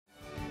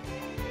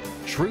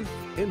Truth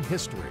in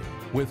History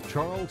with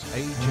Charles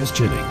H.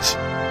 Jennings.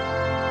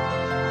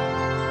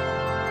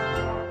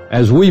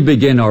 As we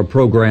begin our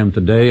program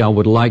today, I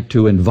would like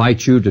to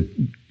invite you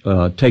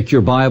to take your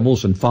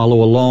Bibles and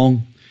follow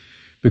along,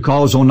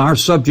 because on our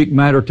subject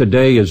matter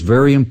today is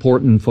very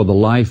important for the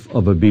life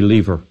of a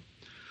believer.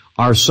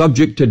 Our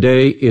subject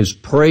today is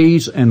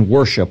praise and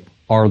worship.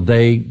 Are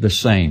they the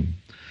same?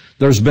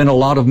 There's been a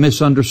lot of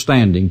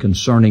misunderstanding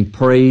concerning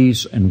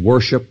praise and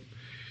worship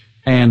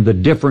and the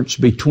difference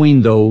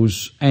between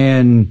those,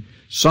 and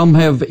some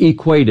have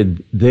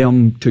equated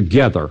them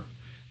together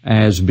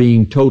as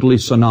being totally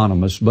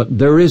synonymous, but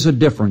there is a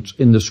difference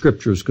in the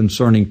Scriptures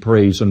concerning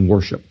praise and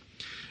worship.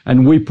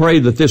 And we pray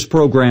that this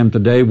program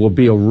today will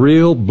be a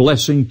real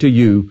blessing to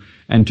you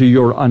and to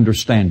your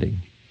understanding.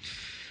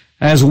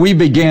 As we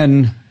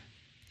begin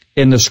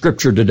in the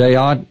Scripture today,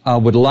 I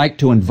would like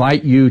to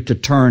invite you to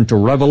turn to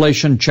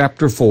Revelation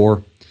chapter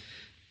 4,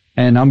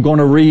 and I'm going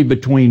to read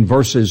between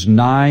verses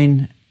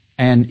 9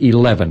 and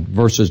 11,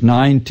 verses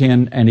 9,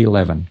 10, and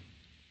 11.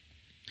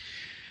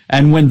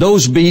 And when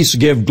those beasts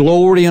give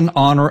glory and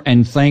honor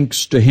and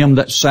thanks to him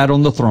that sat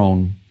on the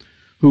throne,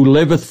 who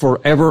liveth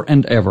forever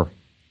and ever,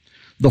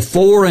 the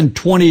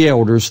 24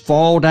 elders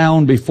fall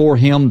down before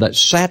him that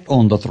sat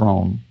on the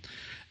throne,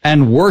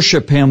 and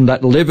worship him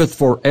that liveth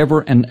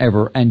forever and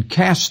ever, and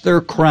cast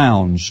their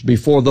crowns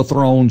before the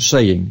throne,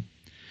 saying,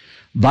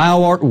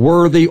 Thou art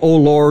worthy, O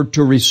Lord,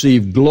 to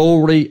receive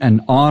glory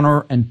and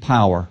honor and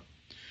power.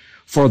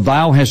 For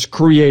thou hast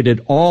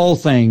created all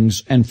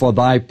things, and for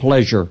thy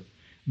pleasure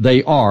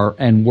they are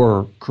and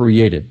were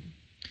created.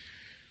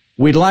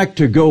 We'd like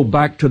to go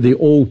back to the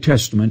Old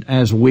Testament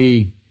as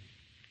we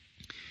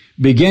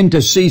begin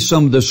to see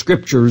some of the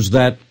scriptures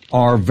that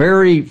are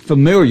very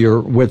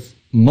familiar with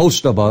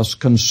most of us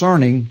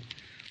concerning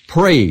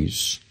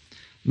praise.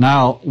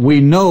 Now, we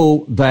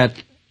know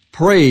that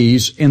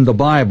praise in the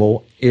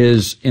Bible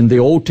is, in the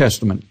Old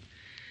Testament,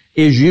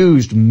 is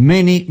used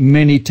many,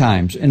 many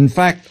times. In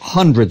fact,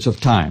 hundreds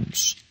of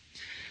times.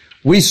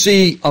 We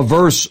see a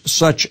verse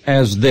such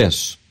as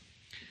this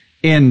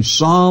in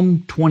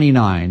Psalm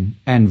 29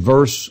 and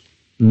verse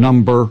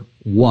number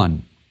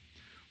 1.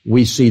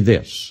 We see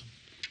this.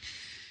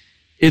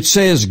 It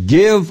says,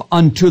 Give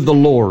unto the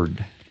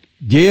Lord,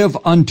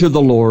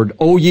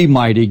 O ye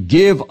mighty,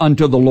 give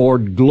unto the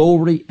Lord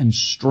glory and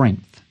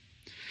strength.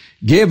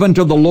 Give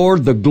unto the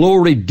Lord the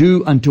glory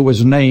due unto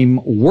his name.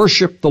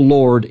 Worship the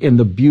Lord in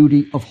the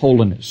beauty of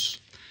holiness.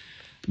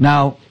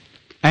 Now,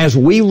 as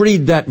we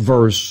read that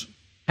verse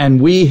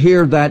and we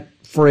hear that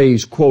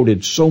phrase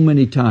quoted so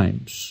many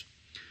times,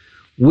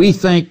 we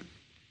think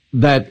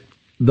that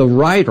the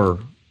writer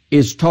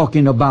is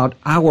talking about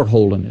our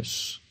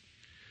holiness.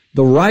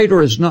 The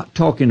writer is not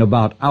talking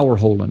about our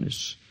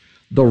holiness.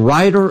 The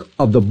writer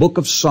of the book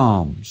of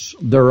Psalms,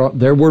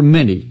 there were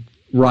many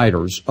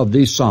writers of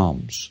these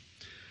Psalms,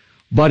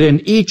 but in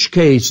each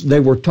case they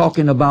were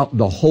talking about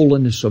the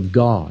holiness of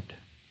God,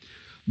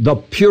 the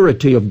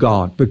purity of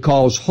God,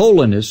 because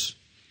holiness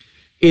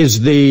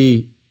is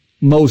the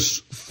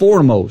most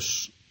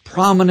foremost,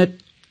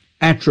 prominent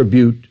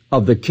attribute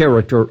of the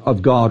character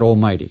of God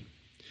Almighty.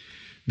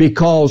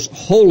 Because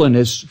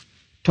holiness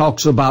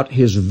talks about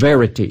His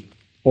verity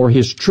or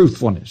His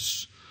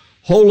truthfulness.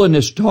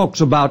 Holiness talks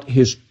about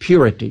His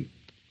purity.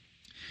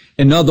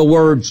 In other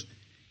words,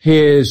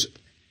 His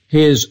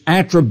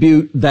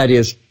attribute that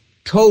is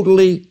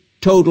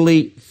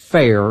totally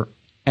fair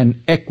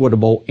and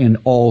equitable in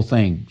all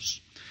things.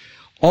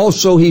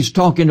 Also, He's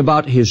talking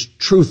about His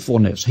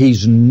truthfulness.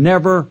 He's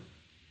never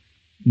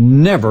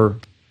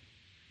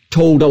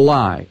told a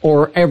lie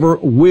or ever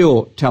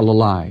will tell a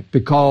lie,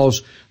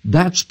 because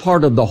that's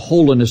part of the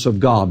holiness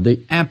of God,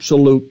 the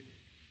absolute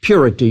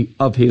purity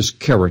of His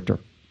character.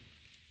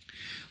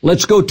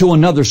 Let's go to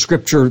another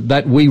scripture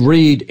that we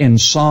read in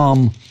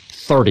Psalm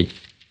 30.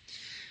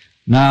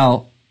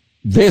 Now,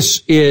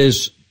 this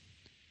is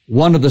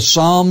one of the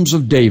Psalms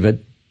of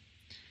David,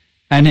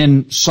 and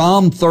in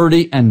Psalm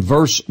 30 and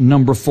verse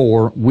number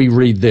 4, we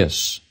read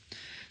this.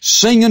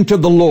 Sing unto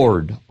the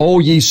Lord, O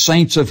ye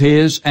saints of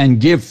His, and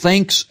give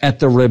thanks at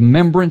the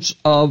remembrance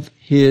of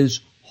His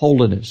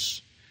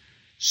holiness.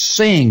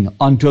 Sing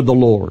unto the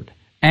Lord,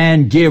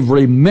 and give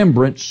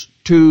remembrance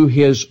to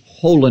His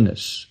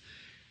holiness.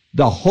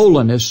 The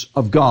holiness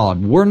of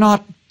God.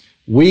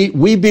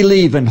 We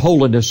believe in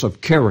holiness of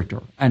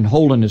character and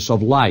holiness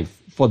of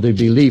life for the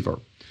believer.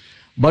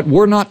 But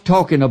we're not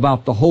talking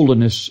about the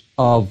holiness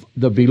of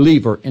the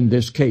believer in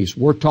this case.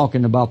 We're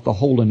talking about the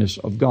holiness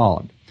of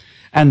God.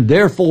 And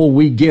therefore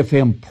we give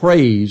Him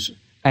praise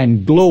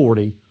and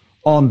glory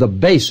on the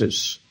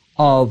basis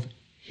of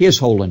His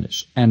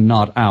holiness and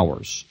not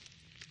ours.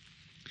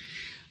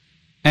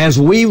 As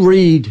we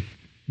read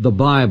the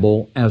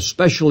Bible,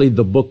 especially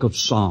the book of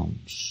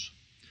Psalms,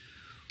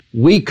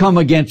 we come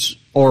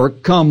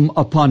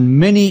upon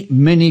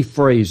many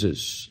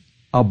phrases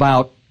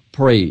about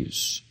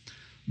praise.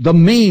 The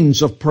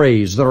means of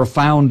praise that are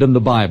found in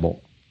the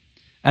Bible.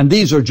 And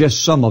these are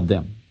just some of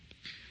them.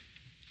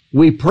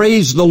 We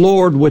praise the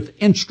Lord with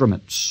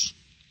instruments.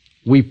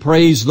 We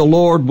praise the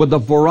Lord with a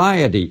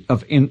variety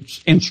of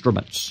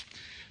instruments,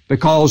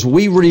 because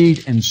we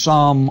read in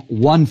Psalm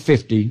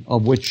 150,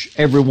 of which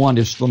everyone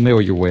is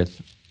familiar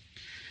with,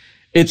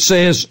 it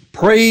says,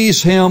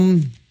 praise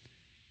Him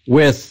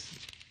with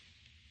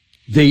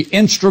the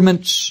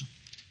instruments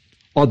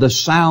or the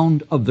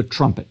sound of the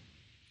trumpet.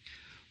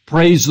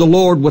 Praise the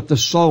Lord with the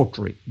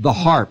psaltery, the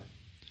harp.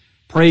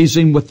 Praise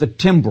Him with the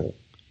timbrel.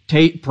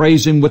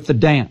 Praise Him with the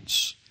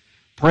dance.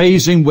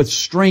 Praise Him with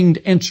stringed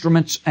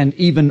instruments and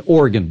even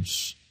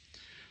organs.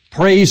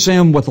 Praise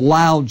Him with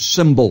loud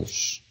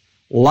cymbals,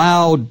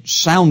 loud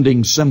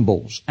sounding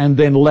cymbals, and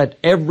then let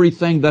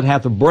everything that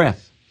hath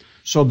breath.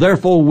 So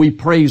therefore we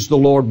praise the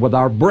Lord with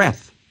our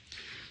breath.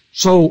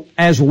 So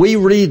as we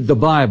read the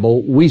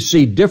Bible, we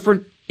see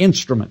different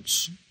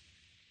instruments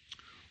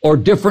or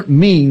different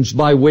means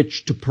by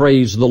which to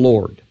praise the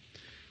Lord.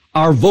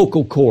 Our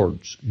vocal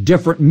cords,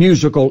 different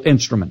musical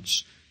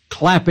instruments,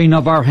 clapping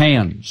of our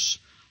hands,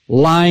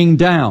 lying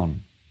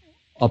down,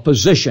 a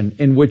position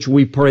in which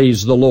we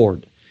praise the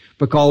Lord.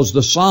 Because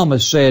the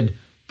psalmist said,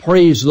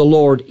 praise the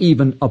Lord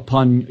even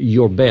upon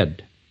your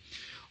bed.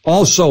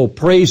 Also,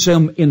 praise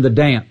Him in the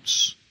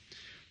dance.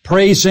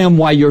 Praise Him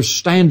while you're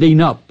standing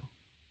up,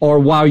 or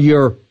while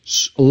you're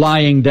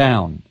lying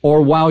down,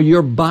 or while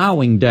you're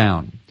bowing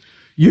down.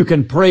 You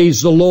can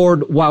praise the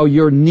Lord while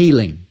you're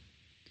kneeling.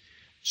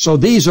 So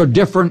these are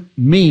different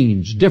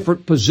means,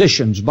 different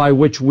positions by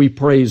which we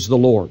praise the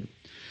Lord.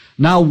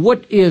 Now,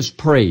 what is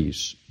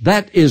praise?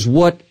 That is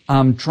what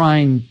I'm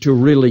trying to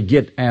really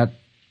get at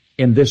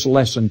in this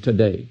lesson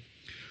today.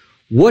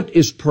 What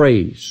is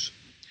praise?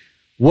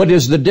 What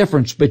is the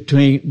difference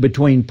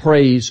between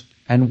praise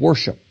and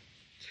worship?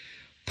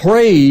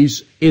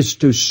 Praise is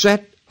to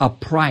set a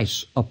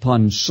price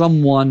upon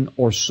someone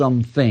or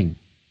something,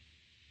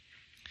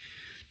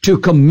 to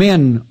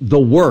commend the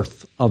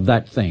worth of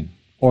that thing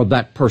or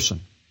that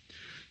person,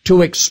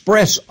 to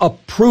express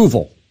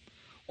approval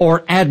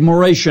or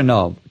admiration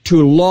of,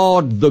 to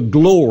laud the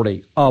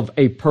glory of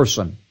a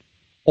person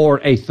or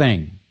a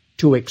thing,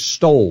 to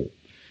extol.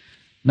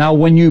 Now,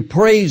 when you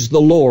praise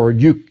the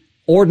Lord,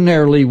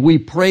 ordinarily we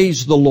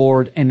praise the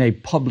Lord in a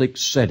public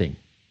setting.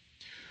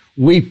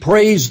 We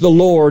praise the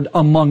Lord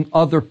among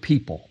other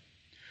people.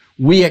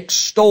 We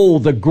extol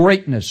the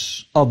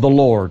greatness of the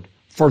Lord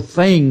for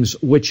things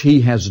which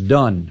He has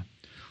done,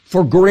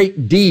 for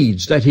great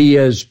deeds that He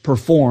has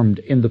performed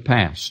in the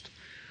past.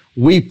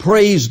 We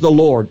praise the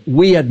Lord.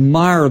 We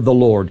admire the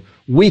Lord.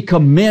 We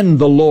commend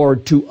the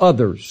Lord to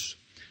others.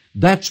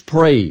 That's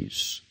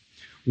praise.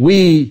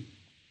 We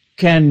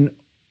can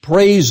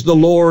praise the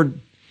Lord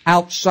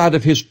outside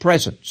of His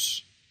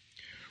presence.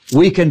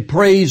 We can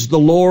praise the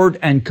Lord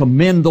and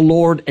commend the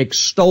Lord,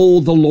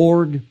 extol the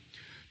Lord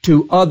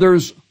to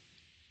others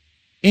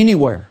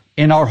anywhere,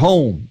 in our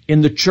home,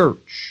 in the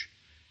church,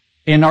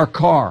 in our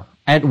car,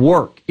 at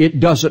work. It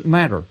doesn't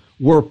matter.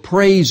 We're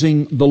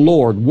praising the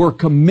Lord. We're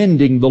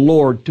commending the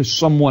Lord to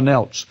someone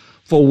else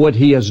for what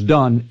He has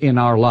done in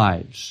our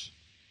lives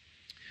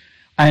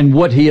and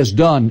what He has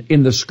done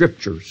in the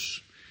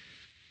Scriptures.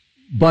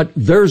 But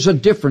there's a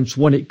difference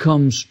when it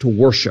comes to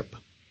worship.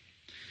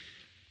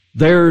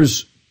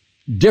 There's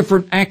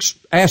different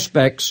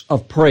aspects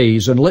of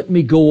praise, and let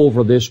me go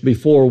over this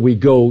before we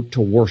go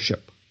to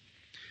worship.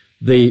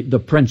 The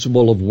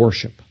principle of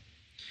worship.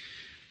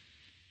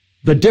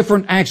 The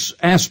different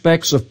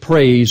aspects of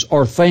praise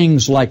are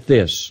things like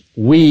this.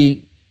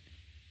 We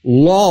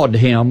laud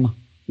Him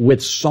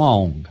with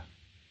song,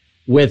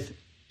 with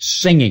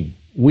singing.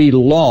 We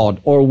laud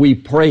or we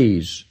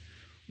praise.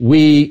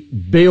 We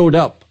build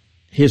up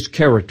His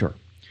character.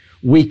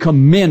 We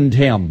commend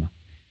Him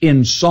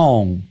in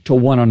song to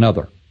one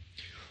another.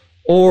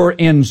 Or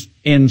in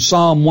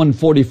Psalm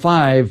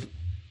 145,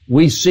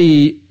 we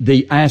see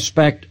the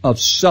aspect of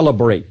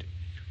celebrate.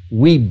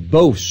 We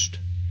boast.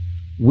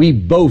 We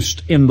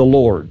boast in the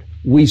Lord.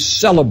 We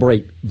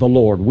celebrate the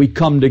Lord. We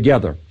come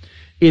together.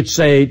 It's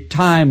a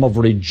time of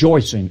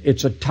rejoicing.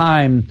 It's a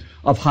time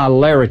of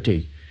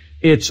hilarity.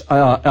 It's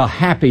a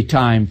happy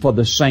time for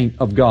the saint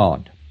of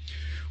God.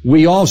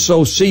 We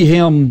also see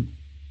Him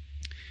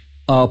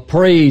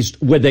praised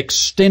with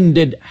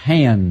extended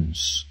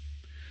hands.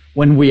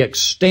 When we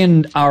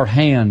extend our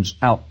hands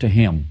out to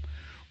Him.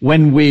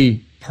 When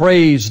we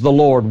praise the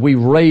Lord, we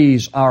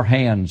raise our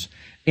hands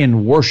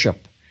in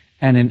worship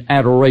and in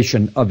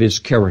adoration of His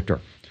character.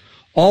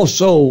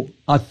 Also,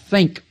 a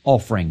thank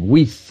offering.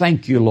 We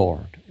thank You,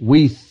 Lord.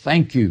 We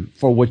thank You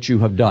for what You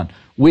have done.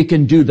 We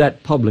can do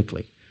that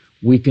publicly.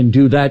 We can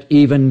do that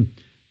even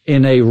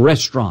in a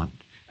restaurant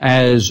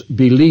as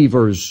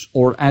believers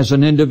or as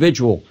an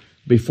individual.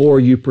 Before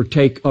you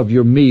partake of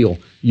your meal,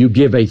 you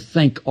give a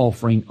thank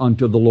offering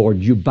unto the Lord.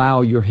 You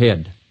bow your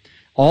head.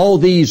 All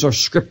these are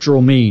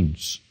scriptural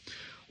means.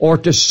 Or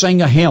to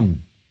sing a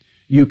hymn.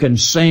 You can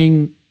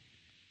sing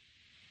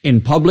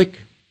in public.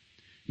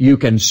 You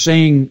can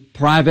sing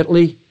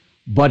privately,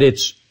 but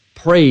it's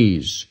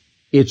praise.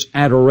 It's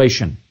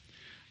adoration.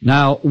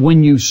 Now,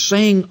 when you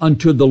sing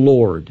unto the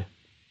Lord,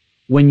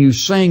 when you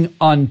sing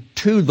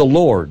unto the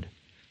Lord,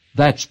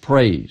 that's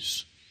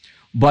praise.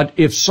 But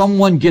if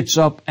someone gets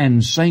up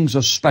and sings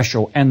a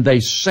special and they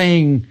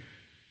sing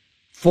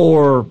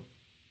for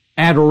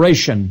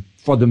adoration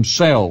for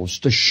themselves,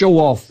 to show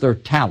off their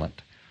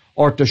talent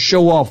or to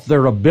show off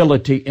their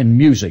ability in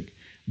music,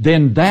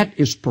 then that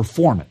is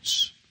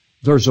performance.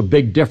 There's a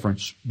big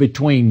difference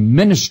between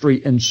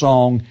ministry in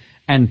song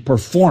and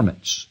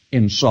performance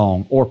in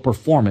song or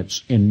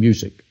performance in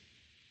music.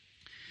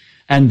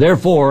 And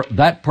therefore,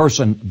 that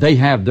person, they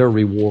have their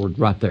reward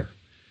right there.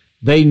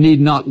 They need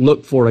not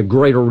look for a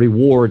greater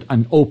reward,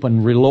 an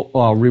open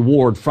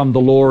reward from the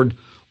Lord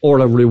or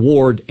a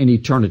reward in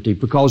eternity,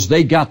 because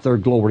they got their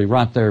glory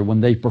right there when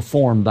they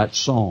performed that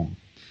song.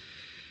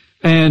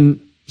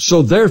 And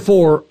so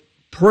therefore,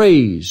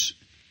 praise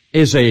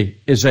is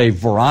a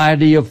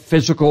variety of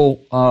physical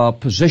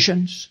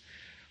positions.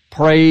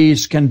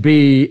 Praise can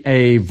be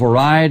a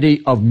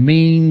variety of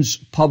means,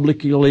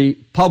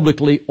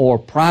 publicly or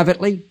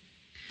privately.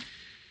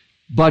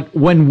 But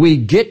when we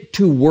get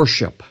to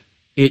worship,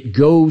 it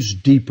goes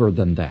deeper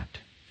than that.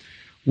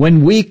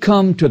 When we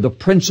come to the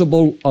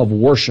principle of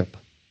worship,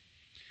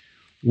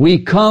 we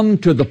come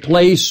to the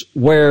place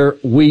where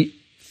we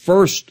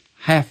first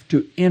have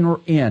to enter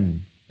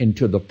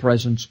into the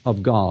presence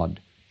of God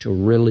to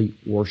really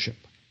worship.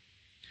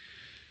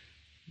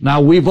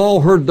 Now, we've all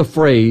heard the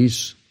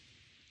phrase,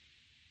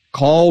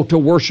 call to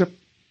worship.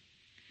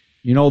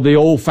 You know, the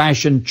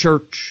old-fashioned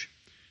church,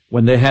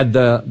 when they had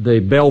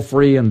the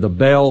belfry and the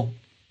bell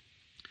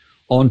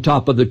on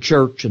top of the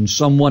church, and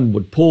someone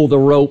would pull the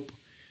rope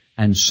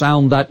and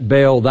sound that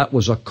bell, that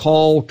was a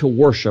call to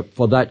worship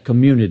for that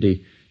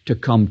community to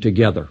come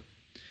together.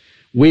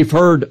 We've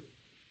heard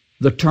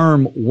the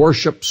term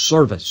worship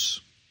service.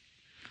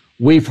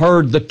 We've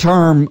heard the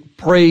term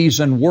praise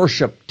and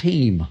worship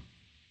team.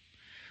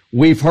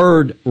 We've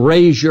heard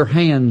raise your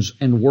hands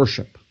and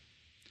worship.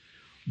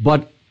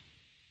 But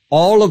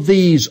all of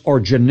these are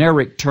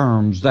generic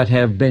terms that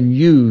have been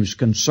used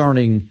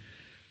concerning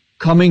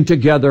coming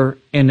together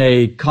in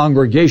a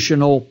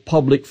congregational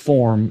public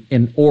form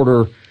in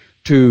order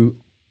to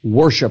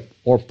worship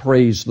or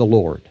praise the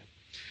Lord.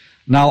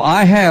 Now,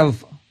 I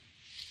have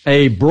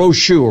a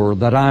brochure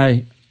that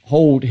I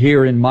hold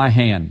here in my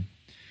hand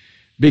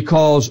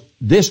because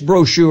this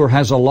brochure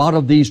has a lot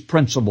of these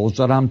principles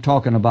that I'm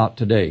talking about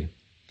today.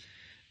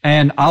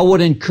 And I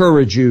would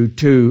encourage you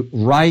to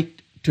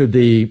write to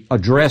the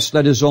address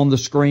that is on the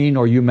screen,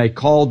 or you may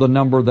call the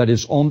number that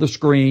is on the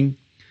screen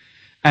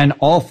and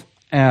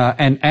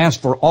ask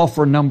for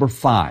offer number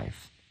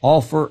 5.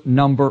 Offer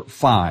number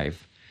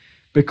 5.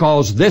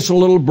 Because this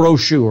little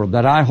brochure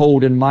that I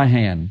hold in my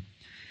hand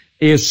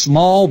is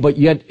small, but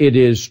yet it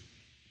is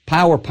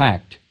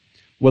power-packed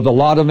with a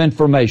lot of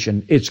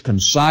information. It's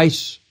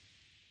concise,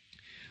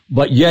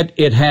 but yet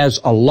it has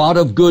a lot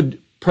of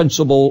good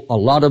principle, a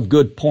lot of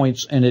good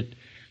points in it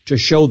to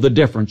show the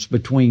difference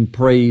between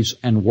praise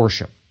and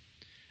worship.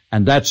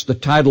 And that's the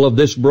title of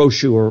this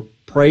brochure,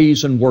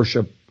 Praise and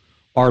Worship,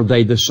 Are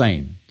They the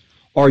Same?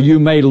 Or you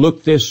may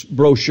look this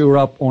brochure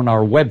up on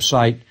our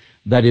website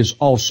that is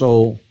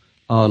also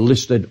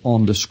listed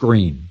on the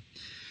screen.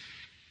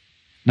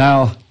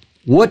 Now,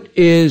 what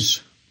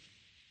is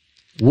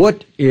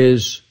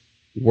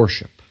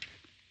worship?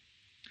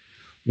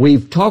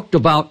 We've talked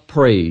about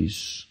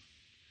praise,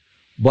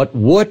 but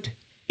what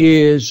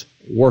is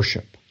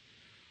worship?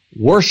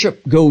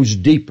 Worship goes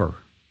deeper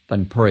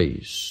than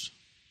praise.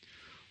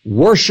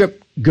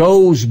 Worship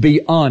goes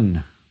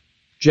beyond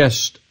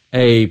just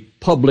a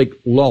public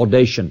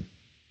laudation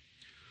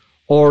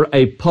or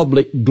a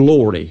public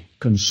glory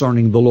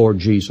concerning the Lord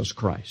Jesus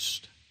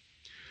Christ.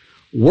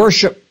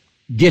 Worship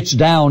gets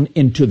down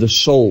into the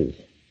soul.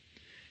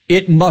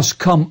 It must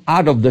come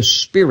out of the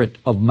spirit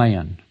of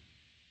man.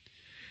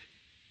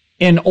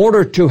 In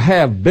order to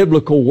have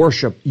biblical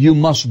worship, you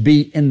must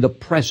be in the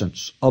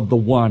presence of the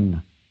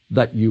one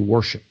that you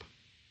worship.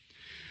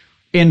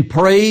 In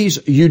praise,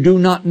 you do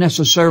not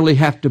necessarily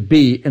have to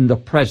be in the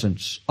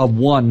presence of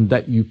one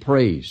that you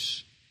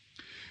praise.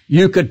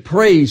 You could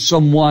praise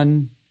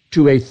someone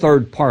to a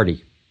third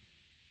party.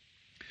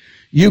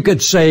 You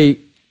could say,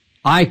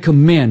 I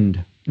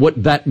commend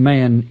what that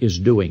man is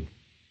doing.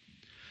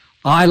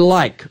 I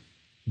like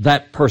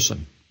that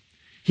person.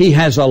 He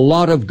has a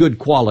lot of good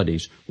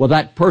qualities. Well,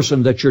 that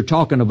person that you're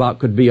talking about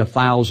could be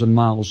 1,000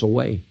 miles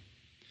away.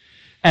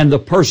 And the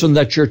person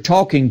that you're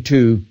talking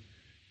to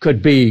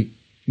could be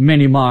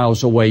many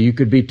miles away. You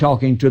could be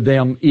talking to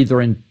them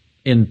either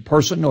in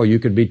person, or you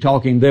could be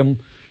talking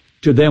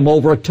to them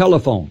over a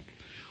telephone.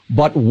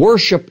 But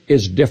worship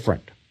is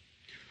different.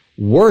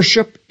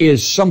 Worship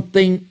is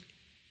something,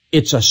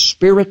 it's a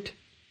spirit,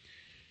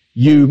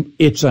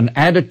 it's an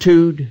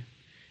attitude,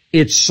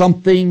 it's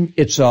something,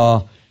 it's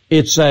a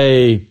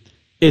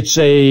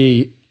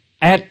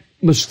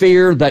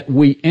atmosphere that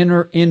we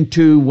enter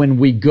into when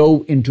we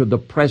go into the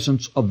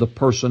presence of the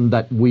person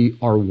that we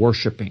are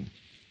worshiping.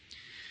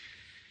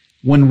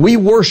 When we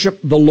worship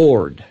the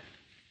Lord,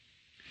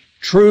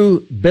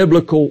 true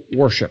biblical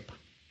worship,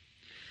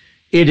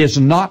 it is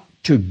not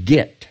to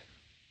get,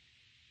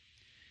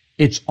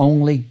 it's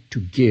only to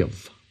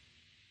give.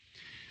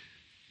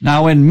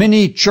 Now, in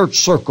many church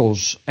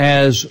circles,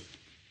 as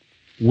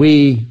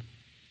we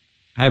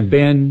have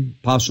been,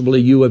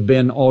 possibly you have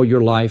been all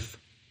your life,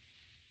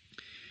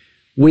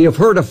 we have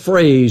heard a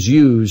phrase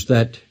used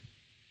that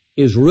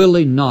is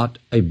really not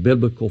a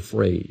biblical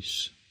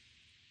phrase.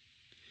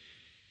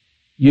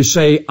 You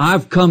say,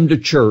 I've come to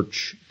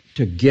church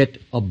to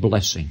get a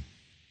blessing.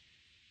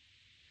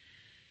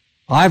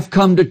 I've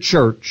come to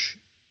church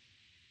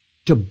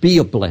to be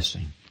a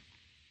blessing.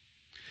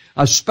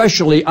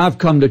 Especially, I've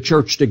come to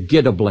church to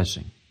get a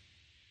blessing.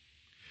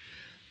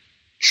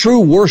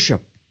 True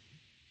worship,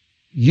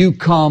 you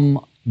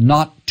come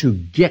not to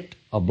get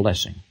a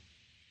blessing.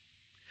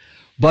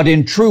 But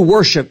in true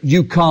worship,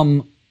 you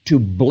come to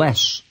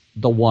bless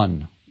the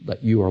one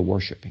that you are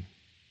worshiping.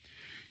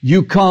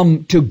 You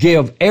come to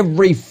give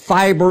every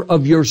fiber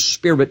of your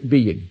spirit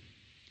being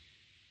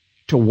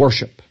to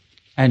worship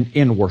and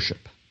in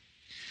worship.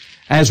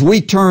 As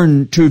we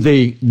turn to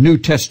the New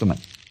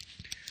Testament,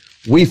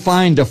 we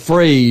find a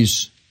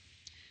phrase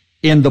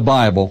in the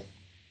Bible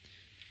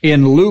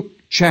in Luke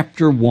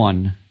chapter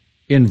 1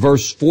 in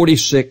verse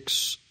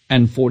 46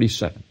 and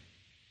 47.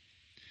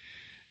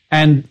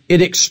 And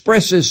it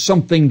expresses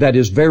something that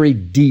is very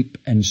deep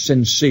and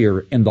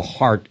sincere in the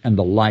heart and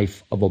the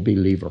life of a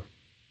believer.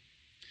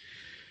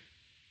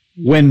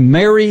 When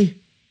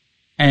Mary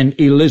and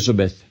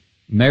Elizabeth,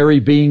 Mary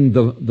being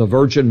the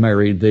Virgin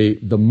Mary,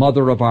 the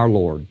mother of our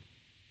Lord,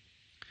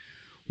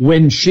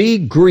 when she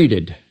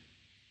greeted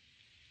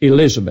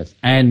Elizabeth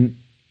and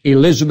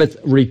Elizabeth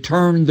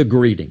returned the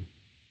greeting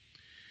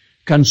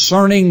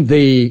concerning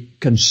the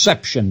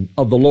conception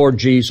of the Lord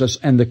Jesus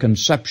and the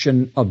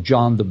conception of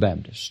John the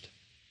Baptist,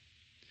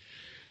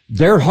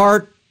 their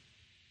hearts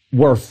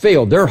were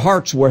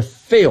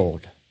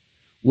filled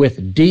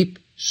with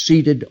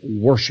deep-seated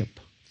worship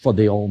for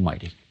the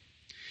Almighty.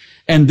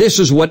 And this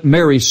is what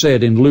Mary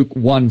said in Luke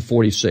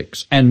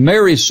 1:46. And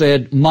Mary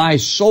said, my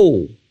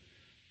soul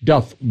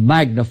doth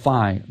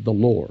magnify the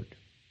Lord.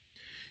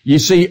 You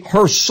see,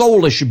 her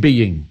soulish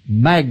being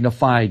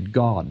magnified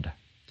God.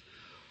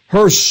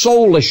 Her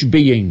soulish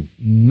being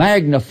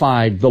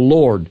magnified the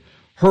Lord.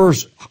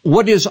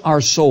 What is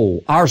our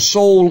soul? Our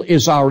soul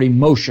is our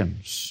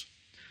emotions,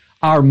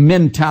 our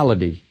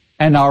mentality,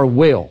 and our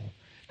will.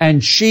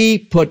 And she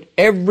put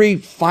every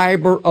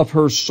fiber of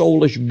her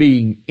soulish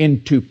being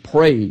into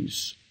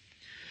praise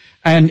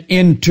and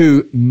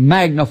into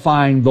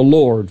magnifying the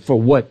Lord for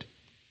what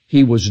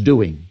He was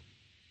doing.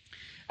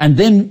 And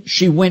then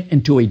she went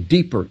into a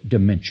deeper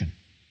dimension.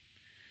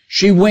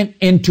 She went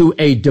into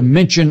a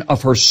dimension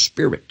of her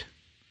spirit.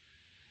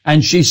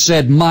 And she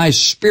said, my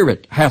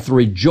spirit hath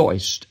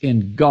rejoiced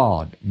in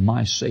God,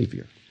 my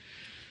Savior.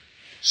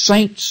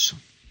 Saints,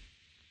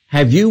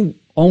 have you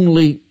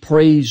only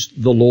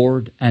praised the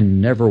Lord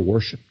and never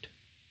worshiped?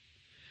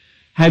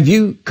 Have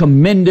you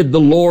commended the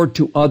Lord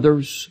to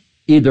others,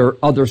 either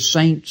other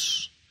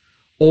saints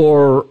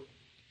or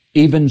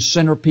even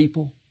sinner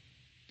people,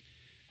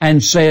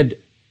 and said,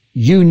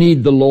 you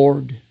need the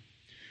Lord.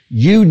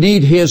 You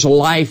need His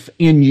life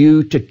in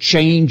you to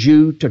change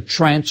you, to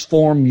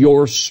transform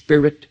your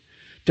spirit,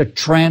 to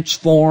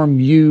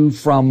transform you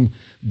from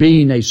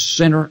being a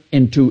sinner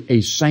into a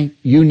saint.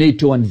 You need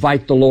to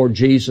invite the Lord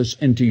Jesus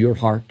into your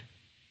heart.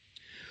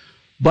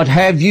 But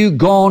have you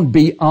gone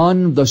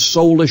beyond the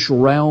soulish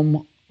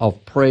realm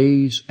of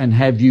praise, and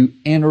have you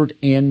entered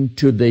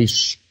into the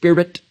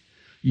spirit,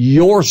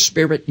 your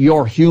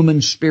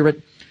human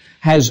spirit?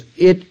 Has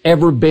it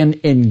ever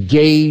been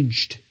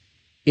engaged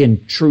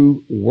in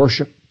true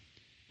worship?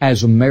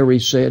 As Mary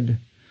said,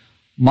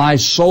 my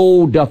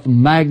soul doth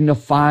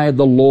magnify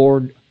the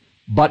Lord,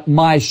 but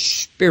my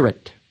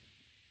spirit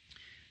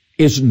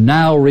is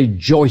now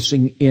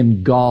rejoicing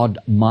in God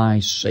my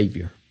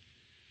Savior.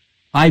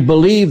 I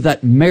believe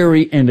that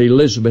Mary and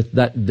Elizabeth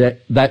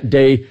that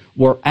day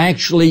were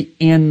actually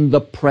in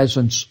the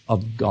presence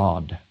of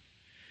God.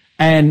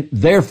 And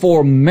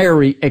therefore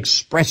Mary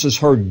expresses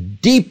her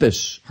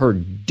deepest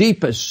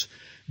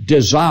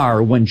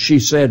desire when she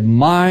said,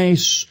 my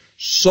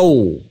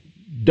soul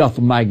doth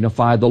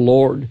magnify the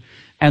Lord.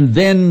 And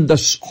then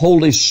the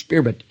Holy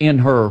Spirit in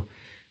her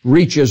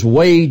reaches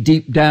way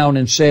deep down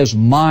and says,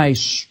 my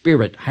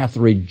spirit hath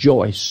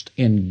rejoiced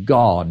in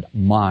God,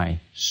 my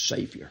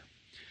Savior.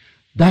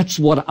 That's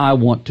what I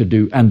want to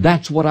do, and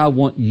that's what I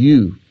want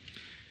you.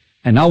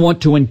 And I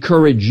want to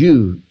encourage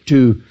you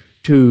to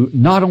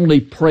not only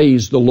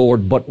praise the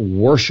Lord, but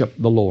worship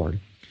the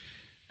Lord.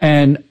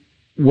 And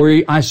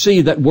I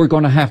see that we're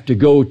going to have to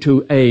go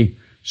to a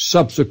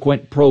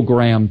subsequent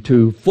program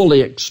to fully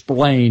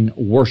explain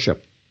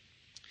worship.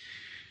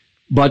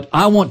 But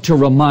I want to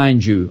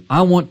remind you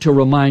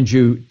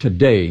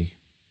today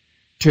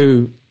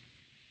to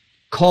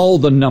call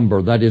the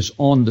number that is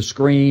on the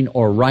screen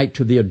or write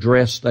to the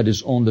address that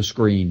is on the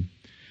screen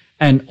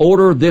and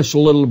order this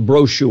little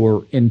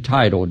brochure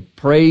entitled,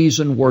 Praise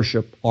and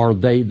Worship, Are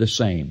They the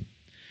Same?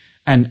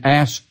 And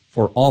ask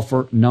for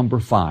offer number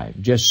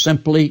 5. Just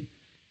simply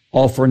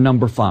offer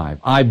number 5.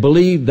 I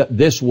believe that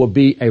this will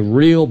be a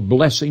real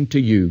blessing to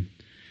you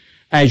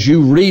as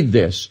you read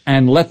this,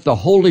 and let the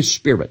Holy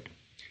Spirit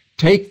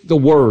take the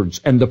words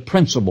and the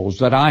principles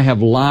that I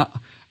have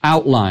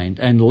outlined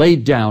and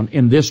laid down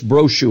in this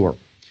brochure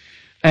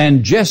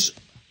and just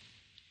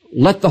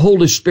let the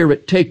Holy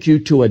Spirit take you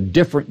to a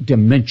different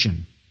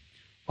dimension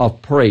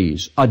of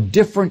praise, a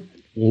different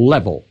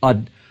level,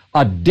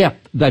 a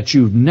depth that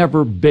you've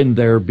never been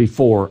there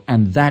before,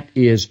 and that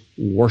is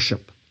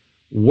worship,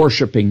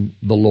 worshiping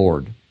the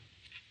Lord.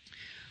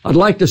 I'd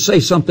like to say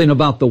something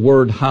about the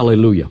word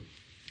hallelujah.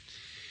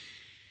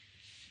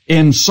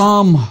 In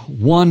Psalm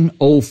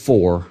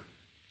 104,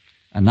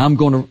 and I'm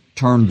going to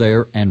turn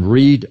there and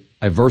read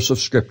a verse of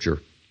Scripture.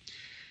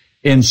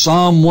 In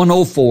Psalm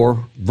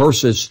 104,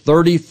 verses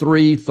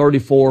 33,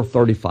 34,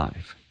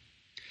 35.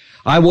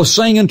 I will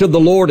sing unto the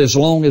Lord as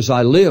long as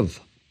I live,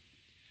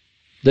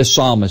 this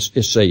psalmist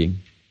is saying.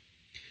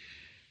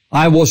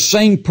 I will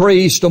sing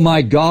praise to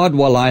my God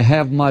while I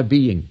have my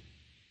being.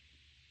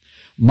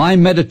 My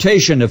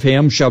meditation of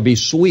Him shall be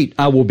sweet.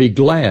 I will be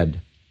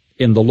glad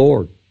in the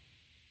Lord.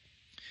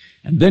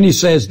 And then he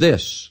says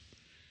this,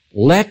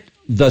 let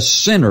the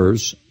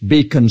sinners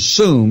be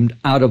consumed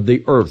out of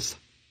the earth,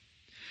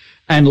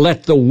 and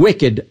let the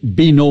wicked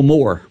be no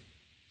more.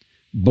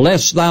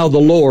 Bless thou the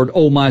Lord,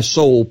 O my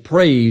soul,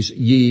 praise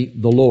ye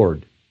the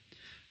Lord.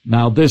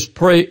 Now this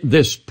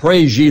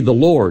praise ye the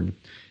Lord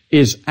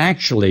is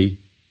actually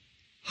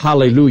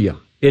hallelujah.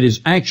 It is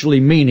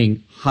actually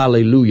meaning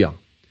hallelujah.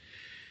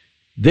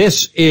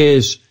 This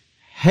is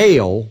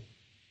hail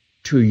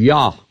to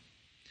Yah.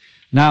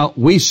 Now,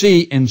 we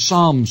see in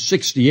Psalm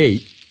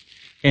 68,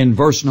 in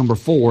verse number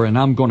 4, and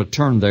I'm going to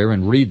turn there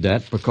and read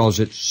that because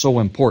it's so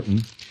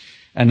important,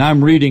 and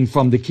I'm reading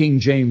from the King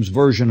James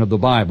Version of the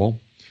Bible.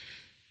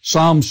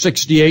 Psalm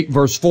 68,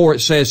 verse 4,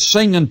 it says,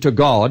 sing unto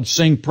God,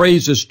 sing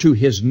praises to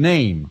His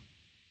name.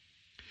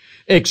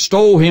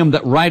 Extol Him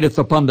that rideth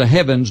upon the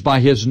heavens by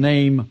His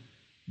name,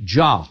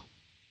 Jah,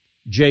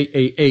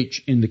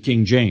 J-A-H in the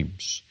King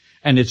James.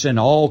 And it's in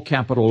all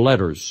capital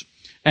letters.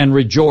 And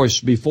rejoice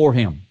before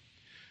Him.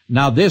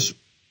 Now this,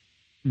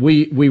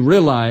 we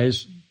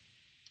realize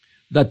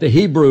that the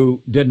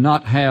Hebrew did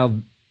not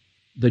have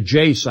the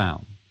J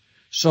sound.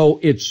 So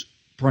it's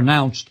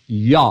pronounced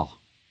Yah.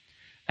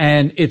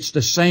 And it's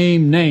the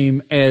same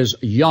name as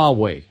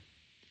Yahweh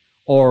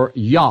or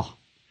Yah.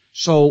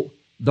 So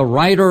the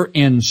writer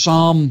in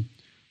Psalm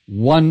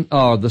 1,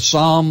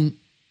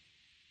 the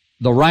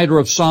writer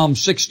of Psalm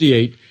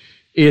 68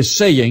 is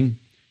saying,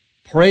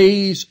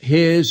 praise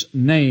His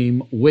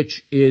name,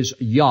 which is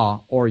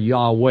Yah or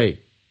Yahweh.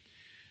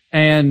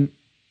 And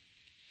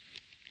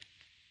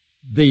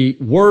the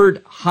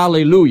word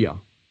hallelujah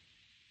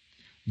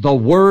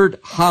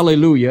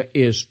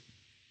is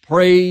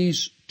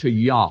praise to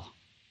Yah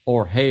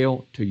or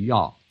hail to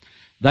Yah.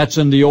 That's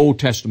in the Old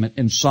Testament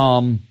in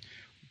Psalm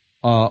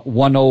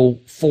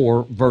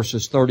 104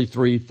 verses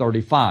 33,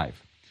 35.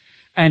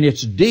 And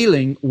it's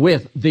dealing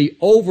with the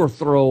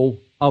overthrow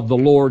of the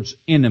Lord's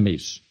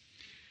enemies.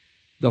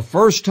 The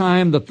first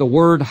time that the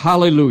word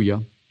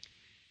hallelujah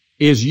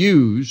is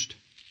used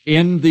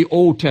in the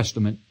Old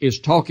Testament is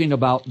talking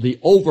about the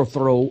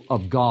overthrow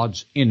of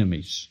God's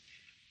enemies.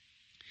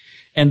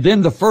 And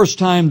then the first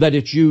time that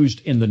it's used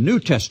in the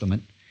New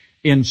Testament,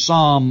 in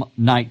Psalm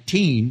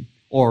 19,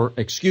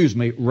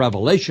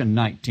 Revelation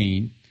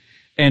 19,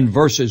 and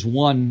verses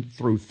 1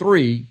 through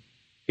 3,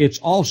 it's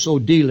also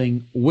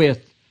dealing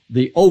with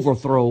the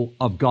overthrow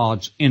of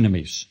God's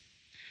enemies.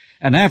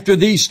 And after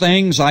these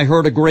things I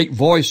heard a great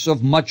voice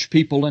of much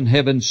people in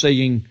heaven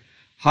saying,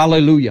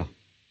 hallelujah.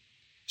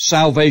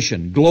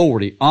 Salvation,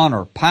 glory,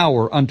 honor,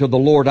 power unto the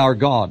Lord our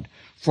God.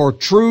 For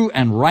true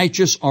and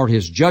righteous are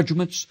His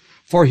judgments,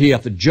 for He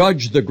hath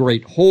judged the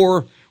great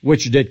whore,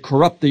 which did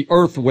corrupt the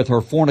earth with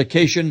her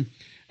fornication,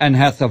 and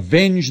hath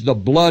avenged the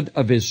blood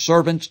of His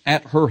servants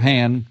at her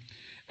hand.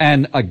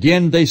 And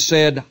again they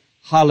said,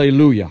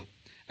 hallelujah.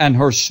 And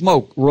her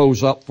smoke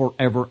rose up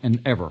forever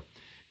and ever.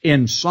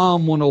 In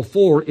Psalm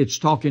 104, it's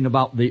talking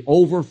about the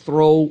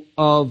overthrow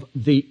of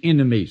the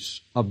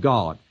enemies of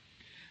God.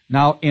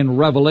 Now, in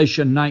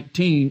Revelation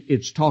 19,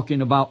 it's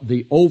talking about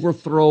the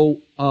overthrow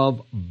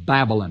of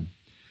Babylon,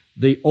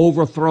 the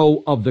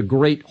overthrow of the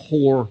great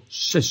whore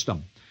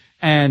system.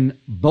 And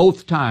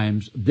both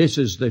times, this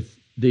is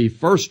the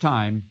first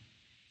time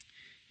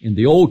in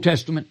the Old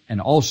Testament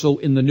and also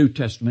in the New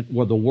Testament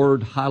where the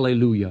word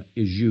hallelujah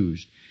is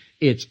used.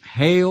 It's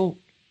hail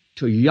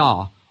to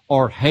Yah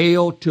or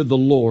hail to the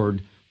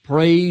Lord.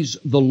 Praise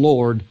the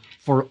Lord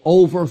for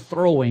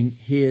overthrowing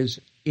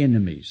His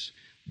enemies.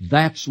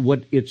 That's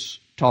what it's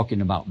talking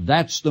about.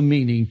 That's the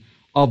meaning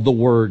of the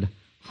word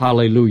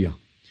hallelujah.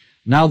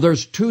 Now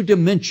there's two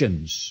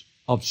dimensions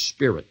of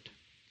spirit.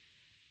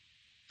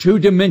 Two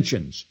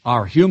dimensions,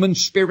 our human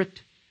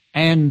spirit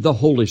and the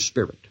Holy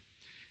Spirit.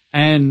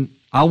 And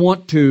I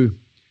want to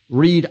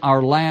read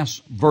our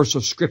last verse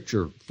of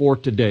Scripture for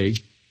today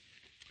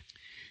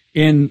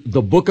in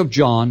the book of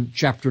John,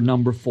 chapter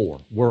number 4.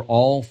 We're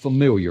all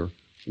familiar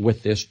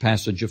with this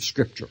passage of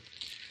Scripture.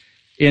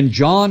 In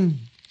John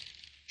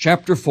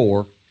chapter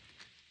 4,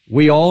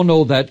 we all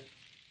know that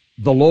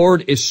the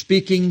Lord is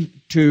speaking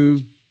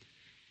to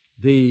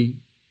the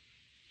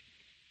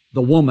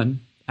the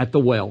woman at the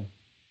well,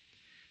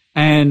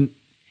 and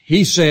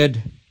he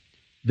said,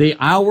 the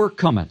hour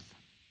cometh,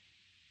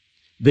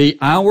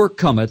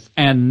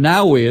 and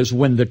now is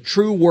when the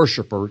true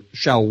worshiper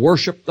shall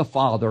worship the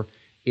Father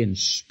in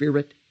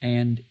spirit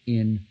and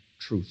in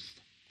truth.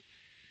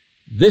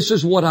 This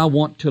is what I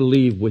want to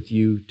leave with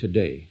you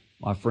today,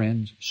 my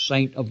friends,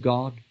 saint of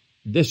God.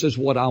 This is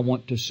what I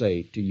want to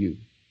say to you.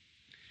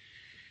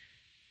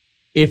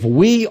 If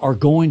we are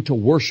going to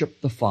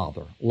worship the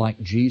Father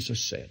like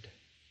Jesus said,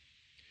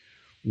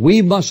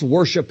 we must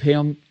worship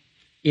Him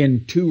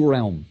in two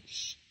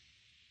realms,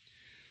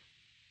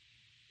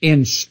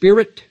 in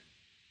spirit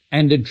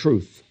and in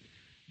truth.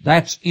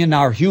 That's in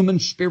our human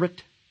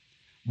spirit,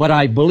 but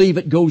I believe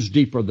it goes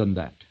deeper than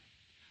that.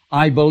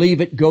 I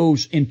believe it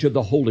goes into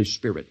the Holy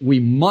Spirit. We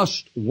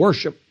must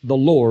worship the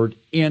Lord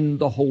in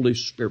the Holy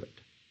Spirit.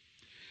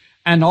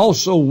 And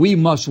also we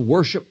must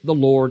worship the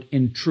Lord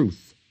in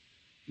truth.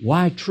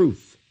 Why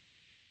truth?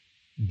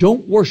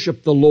 Don't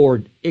worship the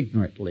Lord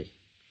ignorantly.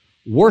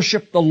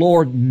 Worship the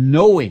Lord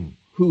knowing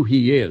who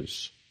He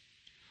is.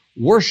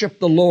 Worship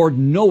the Lord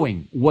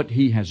knowing what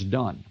He has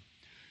done.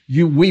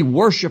 We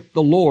worship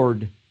the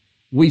Lord,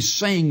 we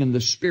sing in the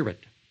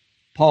Spirit,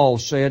 Paul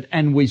said,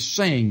 and we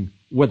sing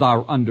with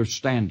our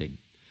understanding.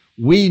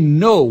 We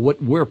know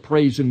what we're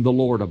praising the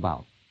Lord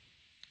about.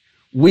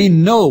 We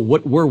know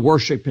what we're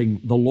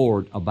worshiping the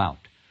Lord about.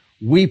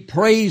 We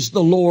praise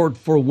the Lord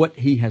for what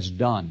He has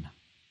done,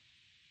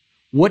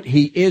 what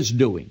He is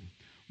doing,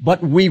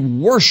 but we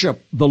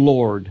worship the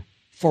Lord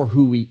for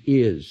who He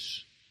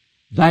is.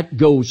 That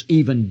goes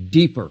even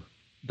deeper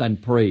than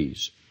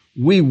praise.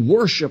 We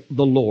worship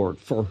the Lord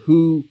for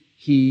who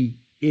He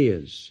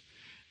is.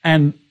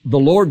 And the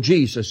Lord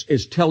Jesus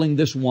is telling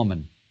this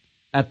woman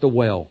at the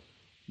well,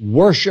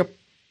 worship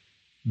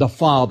the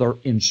Father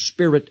in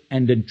spirit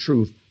and in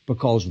truth,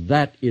 because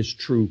that is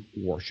true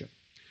worship.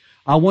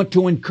 I want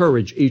to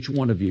encourage each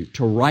one of you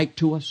to write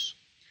to us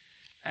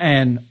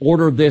and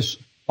order this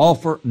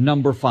offer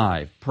number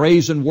 5.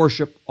 Praise and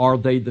worship, are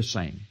they the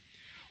same?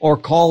 Or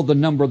call the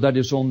number that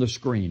is on the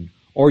screen.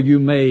 Or you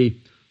may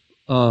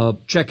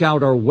check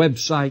out our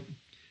website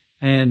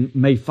and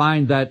may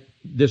find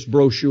this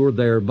brochure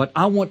there. But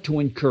I want to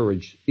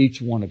encourage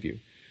each one of you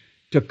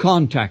to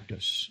contact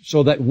us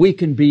so that we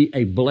can be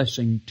a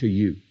blessing to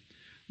you,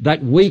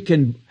 that we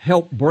can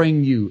help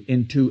bring you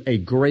into a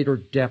greater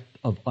depth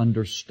of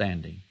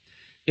understanding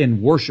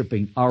in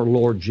worshiping our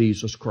Lord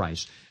Jesus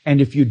Christ.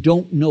 And if you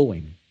don't know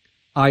Him,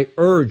 I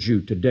urge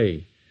you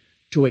today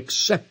to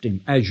accept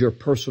Him as your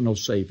personal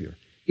Savior.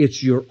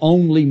 It's your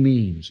only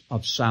means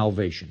of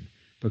salvation,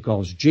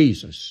 because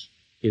Jesus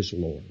is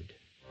Lord.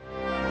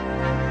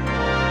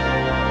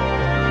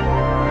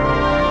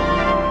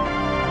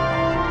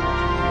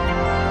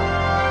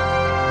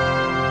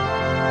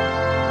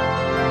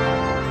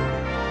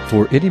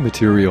 For any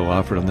material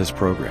offered on this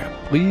program,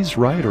 please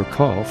write or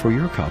call for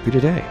your copy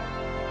today.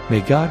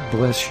 May God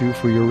bless you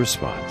for your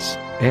response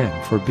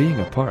and for being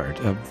a part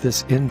of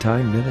this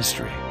end-time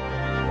ministry.